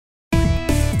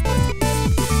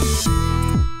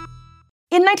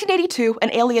In 1982,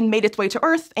 an alien made its way to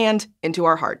Earth and into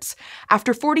our hearts.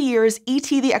 After 40 years,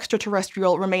 E.T. the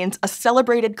Extraterrestrial remains a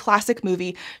celebrated classic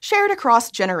movie shared across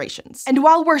generations. And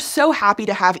while we're so happy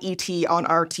to have E.T. on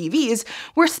our TVs,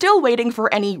 we're still waiting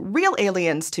for any real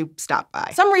aliens to stop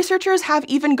by. Some researchers have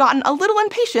even gotten a little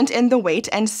impatient in the wait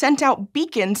and sent out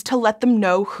beacons to let them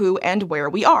know who and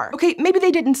where we are. Okay, maybe they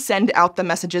didn't send out the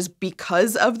messages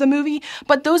because of the movie,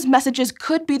 but those messages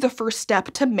could be the first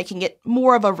step to making it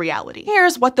more of a reality.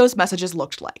 Here's what those messages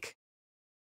looked like.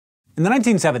 In the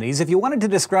 1970s, if you wanted to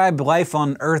describe life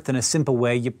on Earth in a simple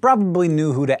way, you probably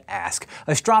knew who to ask: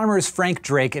 astronomers Frank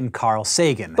Drake and Carl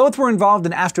Sagan. Both were involved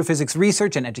in astrophysics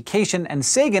research and education, and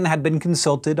Sagan had been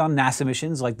consulted on NASA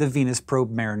missions like the Venus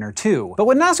probe Mariner 2. But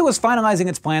when NASA was finalizing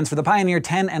its plans for the Pioneer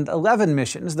 10 and 11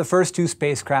 missions, the first two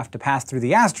spacecraft to pass through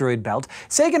the asteroid belt,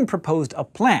 Sagan proposed a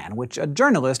plan, which a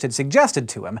journalist had suggested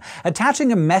to him,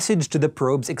 attaching a message to the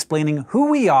probes explaining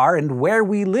who we are and where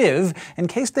we live in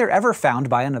case they're ever found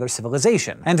by another civilization.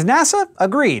 And NASA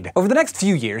agreed. Over the next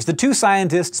few years, the two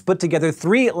scientists put together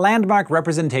 3 landmark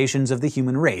representations of the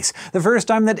human race, the first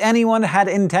time that anyone had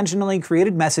intentionally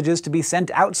created messages to be sent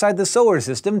outside the solar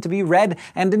system to be read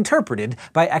and interpreted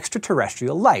by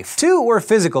extraterrestrial life. 2 were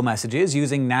physical messages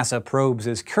using NASA probes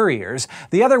as couriers.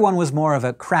 The other one was more of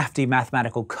a crafty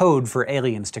mathematical code for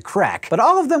aliens to crack. But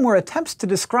all of them were attempts to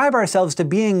describe ourselves to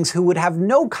beings who would have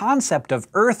no concept of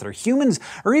Earth or humans,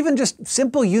 or even just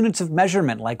simple units of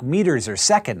measurement like meters or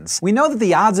seconds. We know that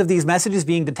the odds of these messages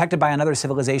being detected by another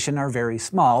civilization are very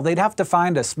small. They'd have to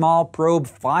find a small probe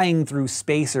flying through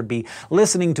space or be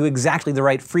listening to exactly the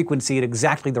right frequency at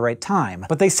exactly the right time.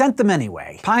 But they sent them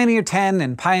anyway. Pioneer 10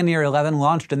 and Pioneer 11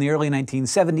 launched in the early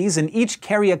 1970s, and each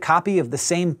carry a copy of the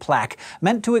same plaque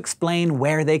meant to explain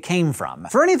where they came from.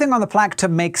 For anything on the plaque to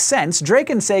make sense, Drake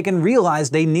and Sagan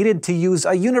realized they needed to use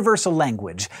a universal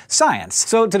language: science.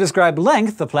 So to describe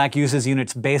length, the plaque uses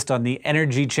units based on the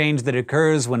energy change that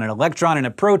occurs when an electron and a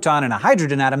proton and a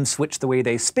hydrogen atom switch the way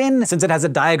they spin. Since it has a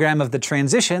diagram of the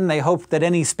transition, they hoped that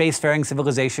any spacefaring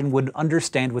civilization would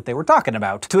understand what they were talking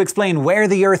about. To explain where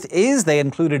the Earth is, they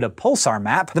included a pulsar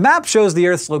map. The map shows the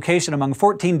Earth's location among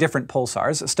 14 different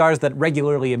pulsars, stars that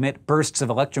regularly emit bursts of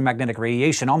electromagnetic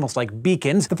radiation, almost like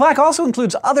beacons. The plaque also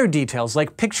includes other details,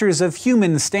 like pictures of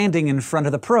humans standing in front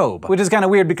of the probe, which is kind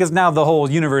of weird because now the whole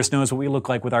universe knows what we look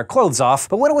like with our clothes off.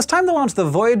 But when it was time to launch the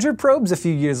Voyager probes a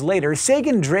few years later,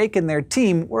 Sagan, Drake, and their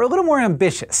team were a little more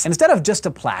ambitious. Instead of just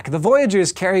a plaque, the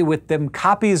Voyagers carry with them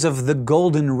copies of the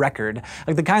golden record,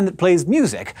 like the kind that plays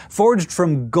music, forged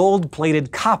from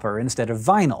gold-plated copper instead of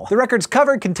vinyl. The record's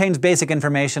cover contains basic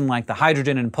information like the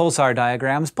hydrogen and pulsar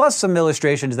diagrams, plus some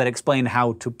illustrations that explain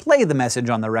how to play the message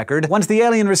on the record. Once the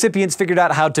alien recipients figured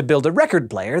out how to build a record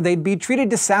player, they'd be treated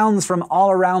to sounds from all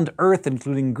around Earth,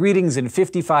 including greetings in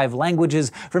 55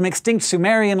 languages, from extinct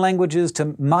Sumerian languages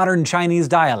to modern Chinese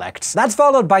dialects. That's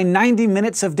followed by 90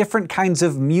 minutes of different kinds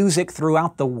of music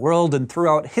throughout the world and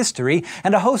throughout history,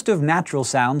 and a host of natural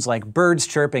sounds like birds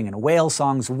chirping and whale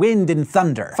songs, wind and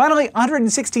thunder. Finally,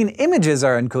 116 images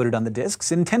are encoded on the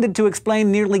discs, intended to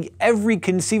explain nearly every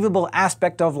conceivable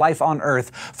aspect of life on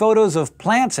Earth. Photos of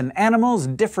plants and animals,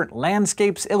 different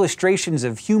landscapes, illustrations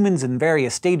of humans in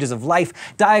various stages of life,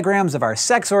 diagrams of our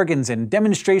sex organs, and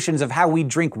demonstrations of how we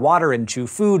drink water and chew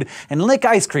food and lick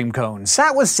ice cream cones.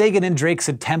 That was Sagan and Drake's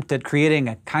attempt at creating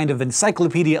a kind of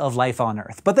encyclopedia of life on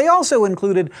Earth. But they also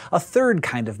included a third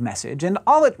kind of message, and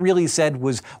all it really said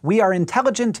was, "We are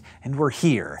intelligent and we're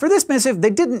here." For this missive, they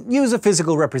didn't use a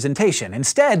physical representation.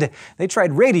 Instead, they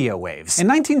tried radio waves. In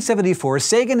 1974,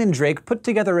 Sagan and Drake put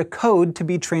together a code to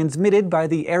be transmitted by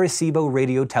the Arecibo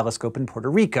radio telescope in Puerto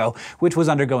Rico, which was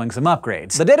undergoing some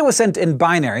upgrades. The data was sent in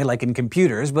binary, like in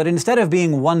computers, but instead of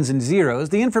being ones and zeros,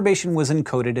 the information was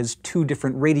encoded as 2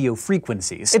 different radio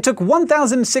frequencies. It took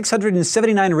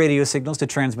 1,679 radio signals to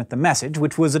transmit the message,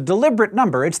 which was a deliberate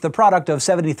number. It's the product of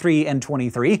 73 and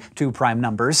 23, 2 prime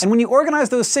numbers. And when you organize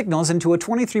those signals into a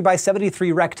 23 by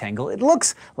 73 rectangle, it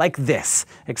looks like this,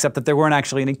 except that there weren't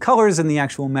actually any colors in the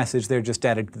actual message. They're just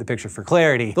added to the picture for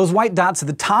clarity. Those white dots at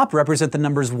the top represent the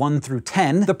numbers 1 through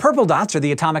 10. The purple dots are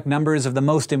the atomic numbers of the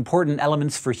most important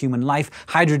elements for human life: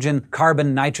 hydrogen,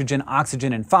 carbon, nitrogen,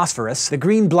 oxygen, and phosphorus. The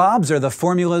green blobs are the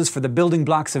formulas for the building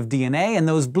blocks of DNA, and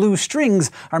those blue streaks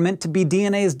strings are meant to be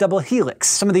DNA's double helix.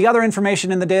 Some of the other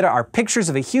information in the data are pictures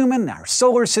of a human, our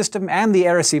solar system, and the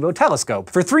Arecibo telescope.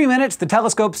 For 3 minutes, the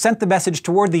telescope sent the message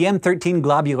toward the M13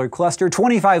 globular cluster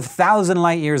 25,000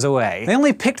 light-years away. They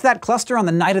only picked that cluster on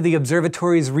the night of the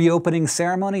observatory's reopening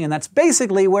ceremony, and that's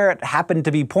basically where it happened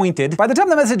to be pointed. By the time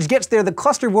the message gets there, the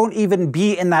cluster won't even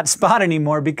be in that spot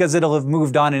anymore because it'll have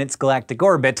moved on in its galactic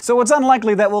orbit, so it's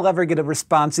unlikely that we'll ever get a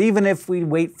response, even if we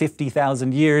wait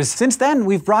 50,000 years. Since then,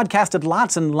 we've broadcasted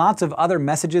lots and lots of other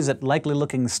messages at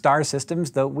likely-looking star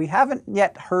systems, though we haven't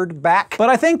yet heard back. But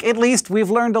I think at least we've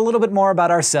learned a little bit more about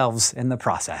ourselves in the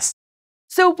process.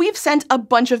 So we've sent a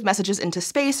bunch of messages into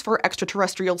space for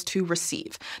extraterrestrials to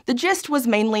receive. The gist was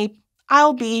mainly,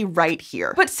 I'll be right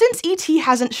here. But since ET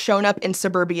hasn't shown up in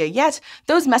suburbia yet,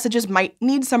 those messages might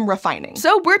need some refining.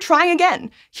 So we're trying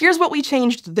again. Here's what we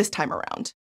changed this time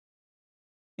around.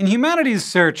 In humanity's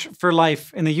search for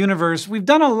life in the universe, we've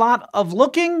done a lot of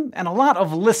looking and a lot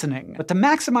of listening. But to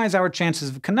maximize our chances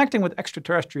of connecting with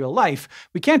extraterrestrial life,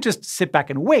 we can't just sit back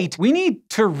and wait. We need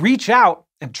to reach out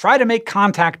and try to make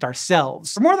contact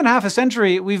ourselves. For more than half a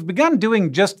century, we've begun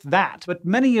doing just that, but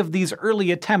many of these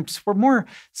early attempts were more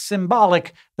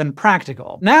symbolic than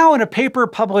practical. Now, in a paper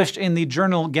published in the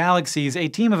journal Galaxies, a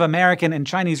team of American and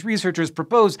Chinese researchers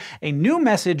propose a new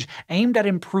message aimed at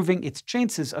improving its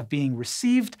chances of being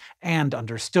received and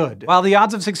understood. While the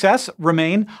odds of success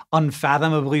remain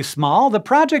unfathomably small, the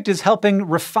project is helping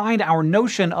refine our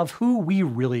notion of who we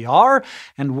really are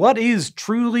and what is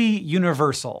truly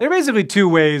universal. There are basically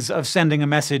two ways of sending a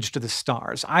message to the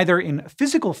stars, either in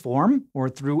physical form or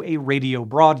through a radio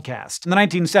broadcast. In the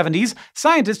 1970s,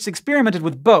 scientists experimented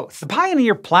with both. The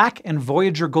Pioneer plaque and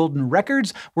Voyager golden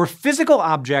records were physical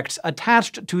objects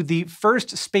attached to the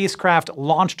first spacecraft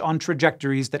launched on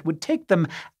trajectories that would take them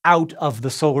out of the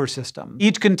solar system.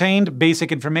 Each contained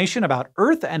basic information about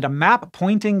Earth and a map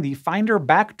pointing the finder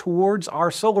back towards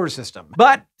our solar system.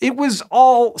 But it was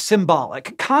all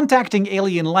symbolic. Contacting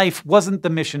alien life wasn't the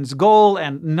mission's goal,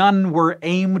 and none were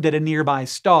aimed at a nearby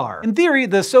star. In theory,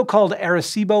 the so-called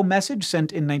Arecibo message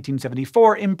sent in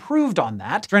 1974 improved on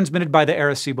that. Transmitted by the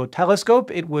Arecibo telescope,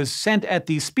 it was sent at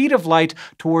the speed of light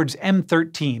towards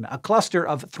M13, a cluster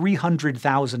of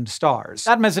 300,000 stars.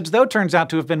 That message, though, turns out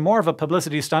to have been more of a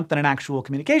publicity stunt than an actual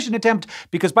communication attempt,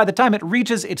 because by the time it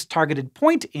reaches its targeted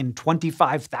point in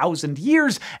 25,000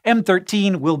 years,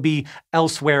 M13 will be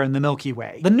elsewhere in the Milky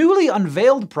Way. The newly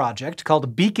unveiled project,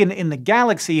 called Beacon in the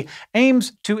Galaxy,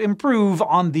 aims to improve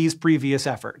on these previous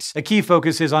efforts. A key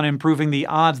focus is on improving the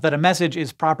odds that a message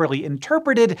is properly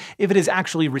interpreted if it is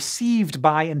actually received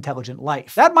by intelligent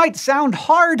life. That might sound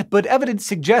hard, but evidence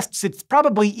suggests it's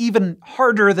probably even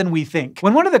harder than we think.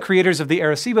 When one of the creators of the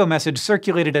Arecibo message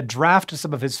circulated a draft to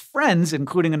some of his friends,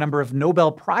 including a number of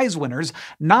Nobel Prize winners,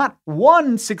 not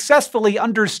one successfully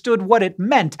understood what it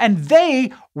meant, and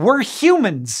they were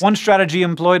humans. One strategy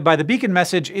employed by the Beacon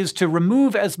message is to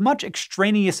remove as much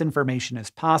extraneous information as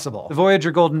possible. The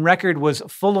Voyager golden record was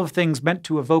full of things meant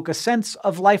to evoke a sense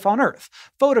of life on Earth: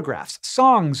 photographs,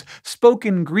 songs,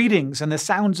 spoken greetings, and the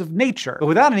sounds of nature. But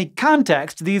without any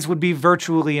context, these would be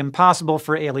virtually impossible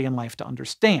for alien life to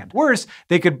understand. Worse,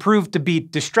 they could prove to be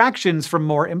distractions from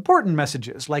more important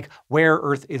messages, like where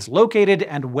Earth is located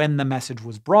and when the message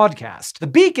was broadcast. The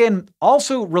Beacon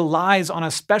also relies on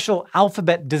a special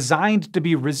alphabet designed to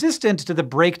be resistant to the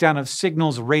breakdown of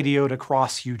signals radioed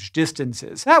across huge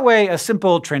distances. That way, a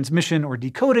simple transmission or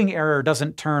decoding error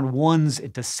doesn't turn 1s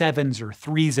into 7s or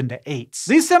 3s into 8s.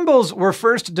 These symbols were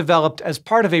first developed as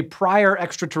part of a prior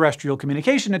extraterrestrial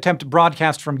communication attempt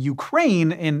broadcast from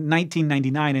Ukraine in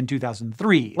 1999 and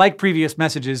 2003. Like previous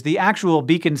messages, the actual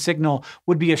Beacon signal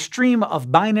would be a stream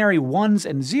of binary 1s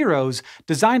and 0s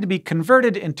designed to be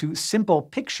converted into simple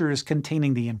pictures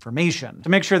containing the information. To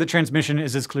make sure the transmission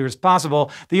is as clear as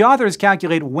possible, the authors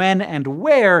calculate when and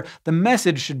where the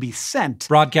message should be sent.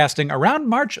 Broadcasting around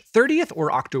March 30th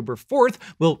or October 4th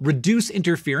will reduce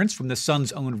interference from the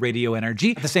sun's own radio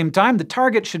energy. At the same time, the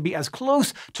target should be as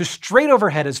close to straight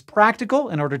overhead as practical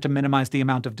in order to minimize the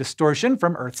amount of distortion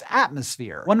from Earth's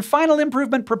atmosphere. One final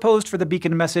improvement proposed for the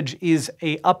Beacon message is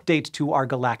an update to our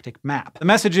galactic map. The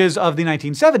messages of the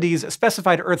 1970s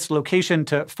specified Earth's location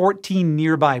to 14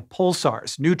 nearby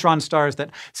pulsars, neutron stars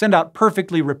that send out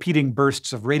perfectly repeating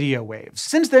bursts of radio waves.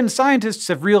 Since then, scientists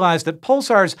have realized that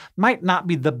pulsars might not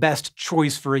be the best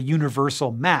choice for a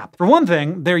universal map. For one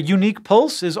thing, their unique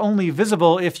pulse is only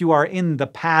visible if you are in the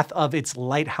path of its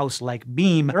lighthouse-like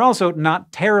beam. They're also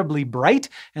not terribly bright,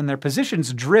 and their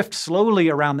positions drift slowly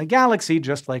around the galaxy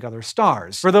just like other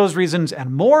stars. For those reasons and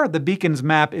more, the beacon's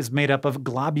map is made up of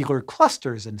globular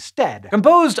clusters instead.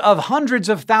 Composed of hundreds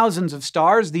of thousands of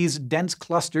stars, these dense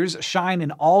clusters shine in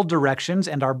all directions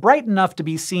and are bright enough to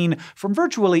be seen from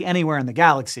virtually anywhere in the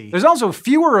galaxy. There's also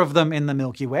fewer of them in the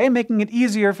Milky Way, making it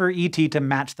easier for ET to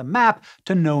match the map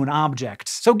to known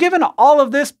objects. So given all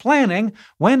of this planning,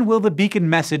 when will the beacon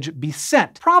message be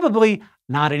sent? Probably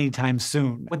not anytime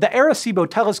soon. With the Arecibo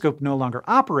telescope no longer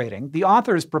operating, the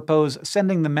authors propose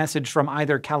sending the message from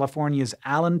either California's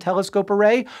Allen Telescope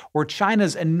Array or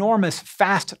China's enormous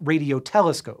Fast Radio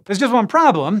Telescope. There's just one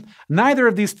problem. Neither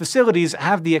of these facilities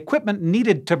have the equipment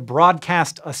needed to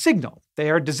broadcast a signal. They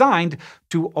are designed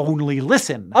to only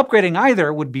listen. Upgrading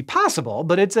either would be possible,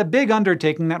 but it's a big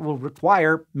undertaking that will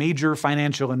require major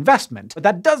financial investment. But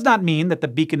that does not mean that the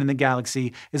beacon in the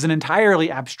galaxy is an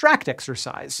entirely abstract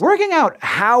exercise. Working out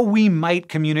how we might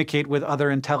communicate with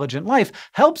other intelligent life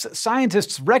helps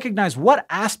scientists recognize what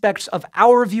aspects of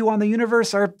our view on the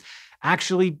universe are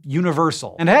actually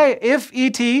universal. And hey, if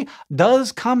ET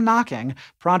does come knocking,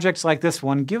 projects like this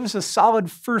one give us a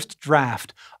solid first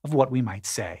draft of what we might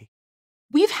say.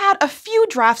 We've had a few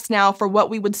drafts now for what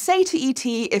we would say to ET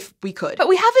if we could, but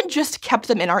we haven't just kept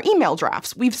them in our email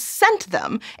drafts. We've sent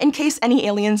them in case any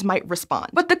aliens might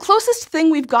respond. But the closest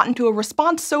thing we've gotten to a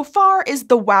response so far is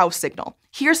the wow signal.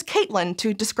 Here's Caitlin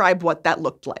to describe what that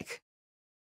looked like.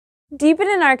 Deep in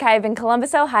an archive in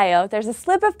Columbus, Ohio, there's a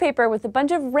slip of paper with a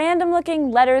bunch of random-looking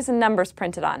letters and numbers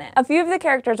printed on it. A few of the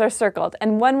characters are circled,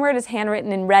 and one word is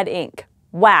handwritten in red ink.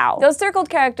 Wow. Those circled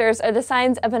characters are the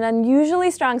signs of an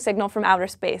unusually strong signal from outer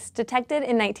space, detected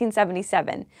in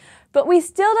 1977. But we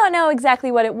still don't know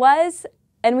exactly what it was,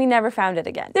 and we never found it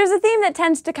again. There's a theme that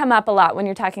tends to come up a lot when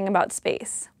you're talking about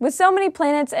space. With so many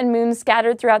planets and moons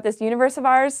scattered throughout this universe of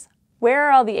ours, where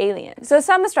are all the aliens? So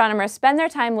some astronomers spend their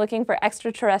time looking for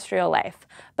extraterrestrial life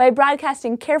by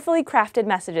broadcasting carefully crafted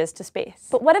messages to space.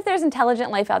 But what if there's intelligent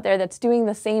life out there that's doing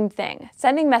the same thing,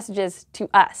 sending messages to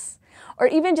us? Or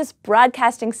even just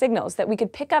broadcasting signals that we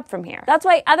could pick up from here. That's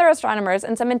why other astronomers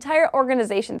and some entire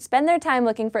organizations spend their time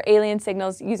looking for alien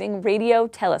signals using radio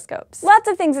telescopes. Lots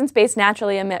of things in space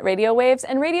naturally emit radio waves,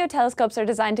 and radio telescopes are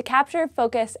designed to capture,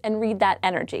 focus, and read that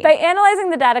energy. By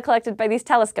analyzing the data collected by these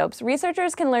telescopes,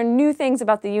 researchers can learn new things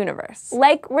about the universe,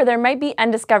 like where there might be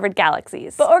undiscovered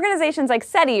galaxies. But organizations like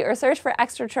SETI, or Search for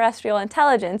Extraterrestrial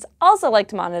Intelligence, also like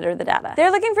to monitor the data.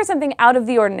 They're looking for something out of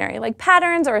the ordinary, like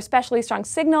patterns or especially strong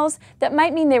signals that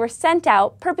might mean they were sent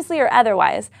out, purposely or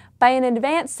otherwise, by an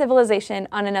advanced civilization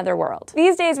on another world.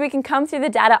 These days we can comb through the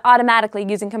data automatically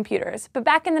using computers, but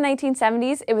back in the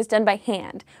 1970s it was done by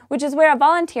hand, which is where a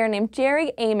volunteer named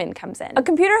Geary comes in. A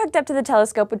computer hooked up to the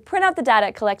telescope would print out the data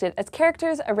it collected as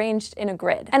characters arranged in a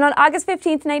grid. And on August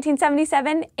 15th,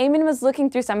 1977, Eamon was looking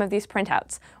through some of these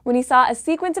printouts when he saw a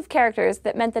sequence of characters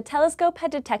that meant the telescope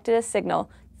had detected a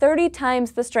signal 30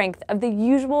 times the strength of the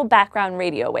usual background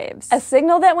radio waves. A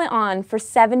signal that went on for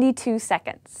 72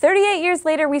 seconds. 38 years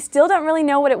later, we still don't really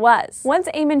know what it was. Once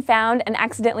Eamon found and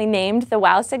accidentally named the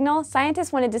wow signal,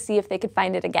 scientists wanted to see if they could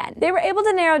find it again. They were able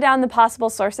to narrow down the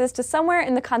possible sources to somewhere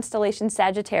in the constellation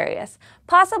Sagittarius,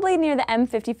 possibly near the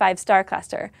M55 star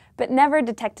cluster, but never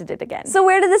detected it again. So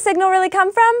where did the signal really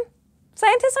come from?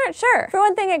 Scientists aren't sure. For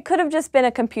one thing, it could have just been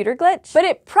a computer glitch, but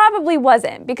it probably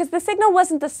wasn't, because the signal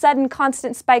wasn't the sudden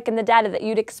constant spike in the data that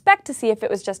you'd expect to see if it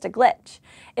was just a glitch.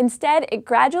 Instead, it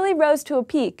gradually rose to a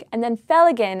peak and then fell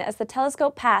again as the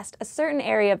telescope passed a certain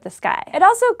area of the sky. It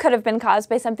also could have been caused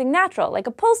by something natural, like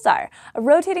a pulsar, a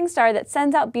rotating star that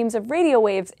sends out beams of radio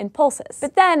waves in pulses.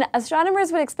 But then,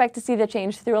 astronomers would expect to see the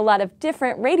change through a lot of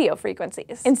different radio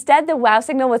frequencies. Instead, the wow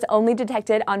signal was only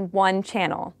detected on one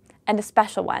channel, and a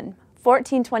special one.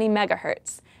 1420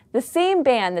 megahertz, the same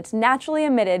band that's naturally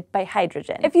emitted by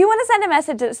hydrogen. If you want to send a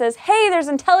message that says, hey, there's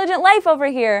intelligent life over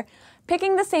here,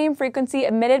 picking the same frequency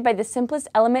emitted by the simplest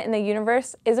element in the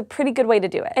universe is a pretty good way to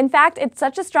do it. In fact, it's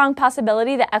such a strong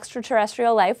possibility that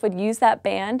extraterrestrial life would use that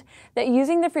band that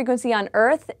using the frequency on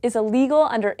Earth is illegal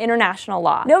under international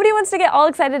law. Nobody wants to get all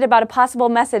excited about a possible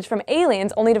message from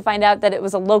aliens only to find out that it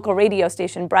was a local radio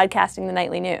station broadcasting the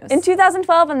nightly news. In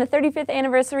 2012, on the 35th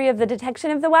anniversary of the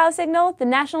detection of the wow signal, the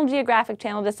National Geographic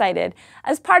Channel decided,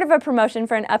 as part of a promotion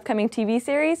for an upcoming TV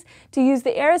series, to use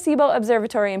the Arecibo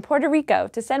Observatory in Puerto Rico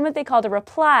to send what they called called a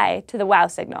reply to the wow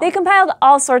signal. They compiled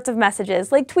all sorts of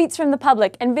messages, like tweets from the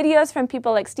public and videos from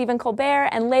people like Stephen Colbert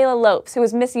and Layla Lopes, who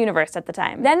was Miss Universe at the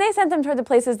time. Then they sent them toward the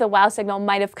places the wow signal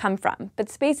might have come from. But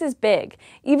space is big.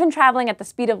 Even traveling at the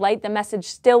speed of light, the message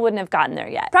still wouldn't have gotten there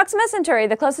yet. Proxima Centauri,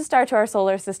 the closest star to our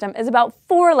solar system, is about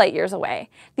 4 light years away.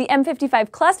 The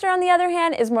M55 cluster, on the other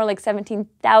hand, is more like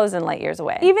 17,000 light years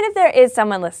away. Even if there is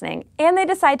someone listening, and they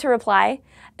decide to reply,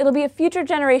 it'll be a future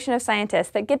generation of scientists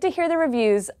that get to hear the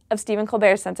reviews of Stephen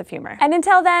Colbert's sense of humor. And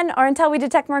until then, or until we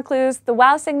detect more clues, the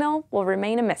wow signal will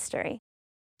remain a mystery.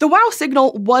 The wow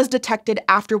signal was detected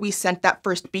after we sent that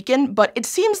first beacon, but it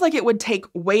seems like it would take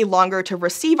way longer to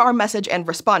receive our message and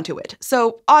respond to it.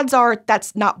 So odds are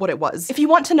that's not what it was. If you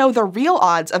want to know the real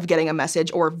odds of getting a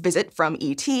message or visit from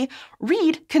ET,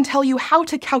 Reed can tell you how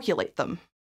to calculate them.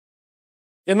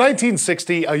 In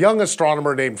 1960, a young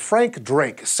astronomer named Frank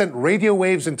Drake sent radio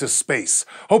waves into space,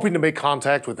 hoping to make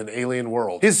contact with an alien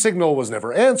world. His signal was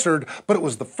never answered, but it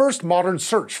was the first modern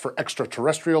search for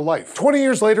extraterrestrial life. 20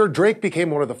 years later, Drake became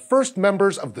one of the first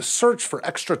members of the Search for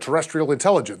Extraterrestrial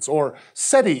Intelligence, or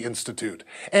SETI Institute,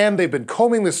 and they've been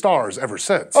combing the stars ever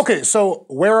since. Okay, so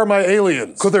where are my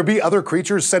aliens? Could there be other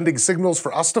creatures sending signals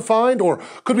for us to find, or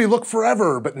could we look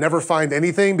forever but never find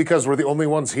anything because we're the only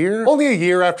ones here? Only a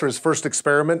year after his first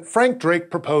experiment, Frank Drake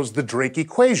proposed the Drake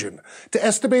equation to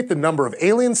estimate the number of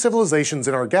alien civilizations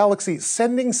in our galaxy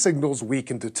sending signals we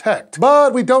can detect.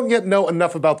 But we don't yet know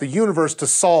enough about the universe to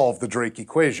solve the Drake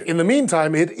equation. In the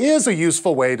meantime, it is a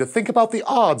useful way to think about the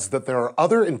odds that there are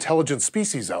other intelligent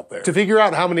species out there. To figure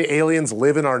out how many aliens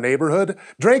live in our neighborhood,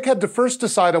 Drake had to first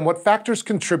decide on what factors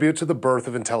contribute to the birth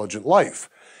of intelligent life.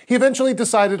 He eventually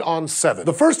decided on 7.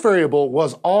 The first variable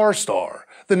was our star,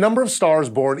 the number of stars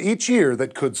born each year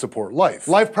that could support life.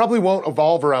 Life probably won't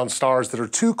evolve around stars that are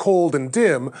too cold and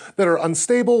dim, that are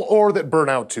unstable, or that burn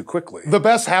out too quickly. The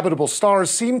best habitable stars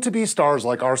seem to be stars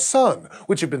like our sun,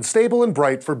 which have been stable and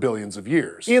bright for billions of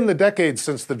years. In the decades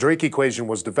since the Drake equation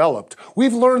was developed,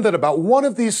 we've learned that about 1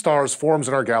 of these stars forms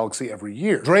in our galaxy every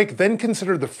year. Drake then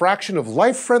considered the fraction of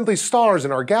life-friendly stars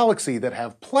in our galaxy that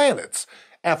have planets,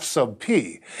 F sub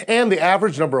p, and the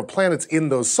average number of planets in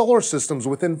those solar systems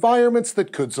with environments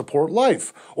that could support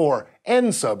life, or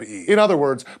N sub e. In other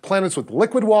words, planets with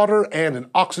liquid water and an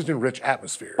oxygen-rich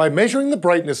atmosphere. By measuring the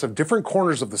brightness of different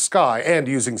corners of the sky and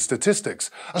using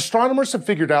statistics, astronomers have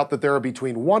figured out that there are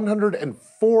between 100 and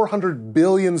 400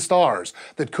 billion stars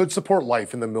that could support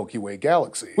life in the Milky Way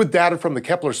galaxy. With data from the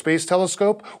Kepler Space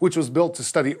Telescope, which was built to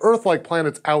study Earth-like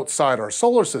planets outside our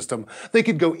solar system, they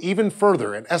could go even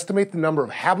further and estimate the number of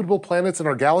habitable planets in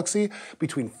our galaxy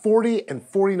between 40 and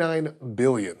 49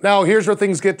 billion. Now, here's where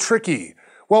things get tricky.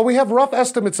 While we have rough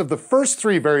estimates of the first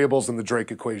 3 variables in the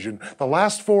Drake equation, the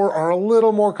last 4 are a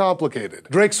little more complicated.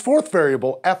 Drake's 4th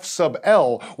variable, F sub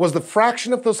L, was the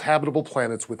fraction of those habitable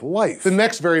planets with life. The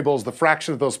next variable is the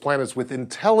fraction of those planets with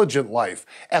intelligent life,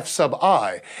 F sub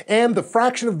I, and the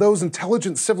fraction of those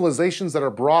intelligent civilizations that are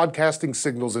broadcasting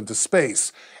signals into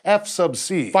space, F sub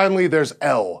C. Finally, there's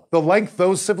L, the length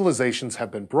those civilizations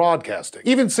have been broadcasting.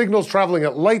 Even signals traveling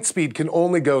at light speed can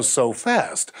only go so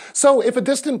fast. So if a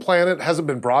distant planet hasn't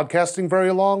been broadcasting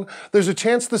very long, there's a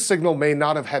chance the signal may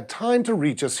not have had time to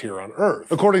reach us here on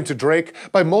Earth. According to Drake,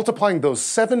 by multiplying those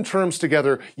 7 terms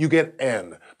together, you get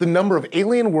N, the number of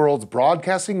alien worlds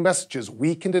broadcasting messages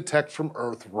we can detect from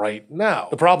Earth right now.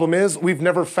 The problem is, we've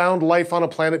never found life on a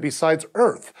planet besides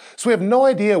Earth, so we have no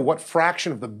idea what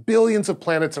fraction of the billions of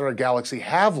planets in our galaxy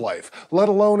have life, let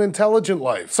alone intelligent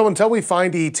life. So until we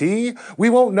find ET, we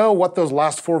won't know what those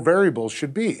last 4 variables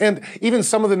should be. And even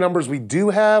some of the numbers we do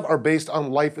have are based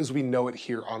on life as we know it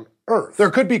here on Earth. There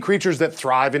could be creatures that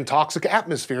thrive in toxic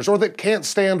atmospheres or that can't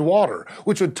stand water,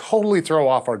 which would totally throw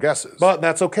off our guesses. But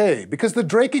that's okay, because the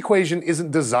Drake equation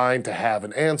isn't designed to have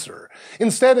an answer.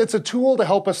 Instead, it's a tool to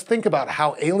help us think about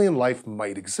how alien life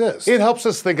might exist. It helps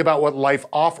us think about what life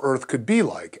off Earth could be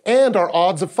like, and our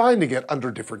odds of finding it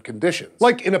under different conditions.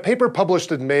 Like in a paper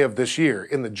published in May of this year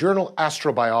in the journal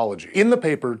Astrobiology. In the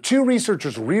paper, 2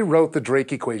 researchers rewrote the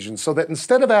Drake equation so that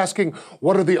instead of asking,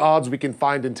 what are the odds we can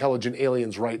find intelligent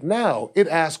aliens right now, it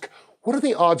asked, what are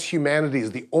the odds humanity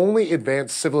is the only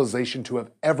advanced civilization to have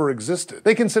ever existed?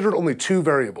 They considered only 2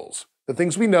 variables. The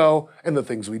things we know and the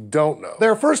things we don't know.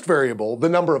 Their first variable, the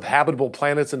number of habitable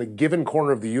planets in a given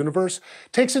corner of the universe,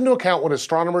 takes into account what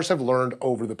astronomers have learned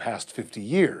over the past 50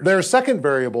 years. Their second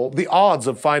variable, the odds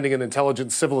of finding an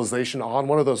intelligent civilization on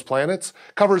one of those planets,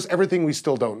 covers everything we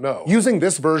still don't know. Using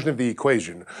this version of the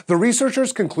equation, the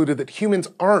researchers concluded that humans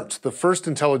aren't the first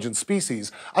intelligent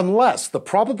species unless the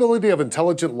probability of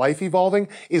intelligent life evolving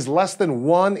is less than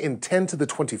 1 in 10 to the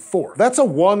 24th. That's a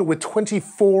 1 with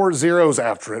 24 zeros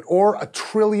after it, or 1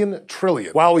 trillion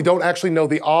trillion. While we don't actually know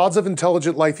the odds of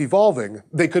intelligent life evolving,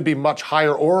 they could be much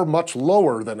higher or much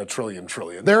lower than 1 trillion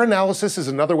trillion. Their analysis is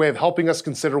another way of helping us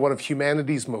consider one of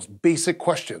humanity's most basic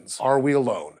questions. Are we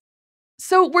alone?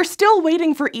 So we're still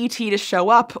waiting for ET to show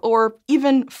up, or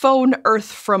even phone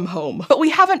Earth from home. But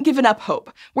we haven't given up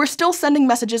hope. We're still sending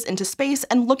messages into space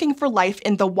and looking for life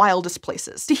in the wildest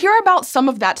places. To hear about some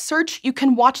of that search, you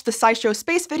can watch the SciShow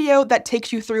space video that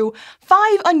takes you through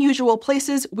 5 unusual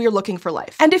places we're looking for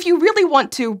life. And if you really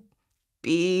want to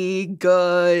be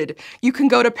good, you can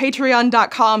go to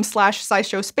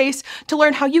patreon.com/SciShowSpace to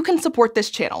learn how you can support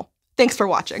this channel. Thanks for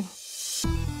watching.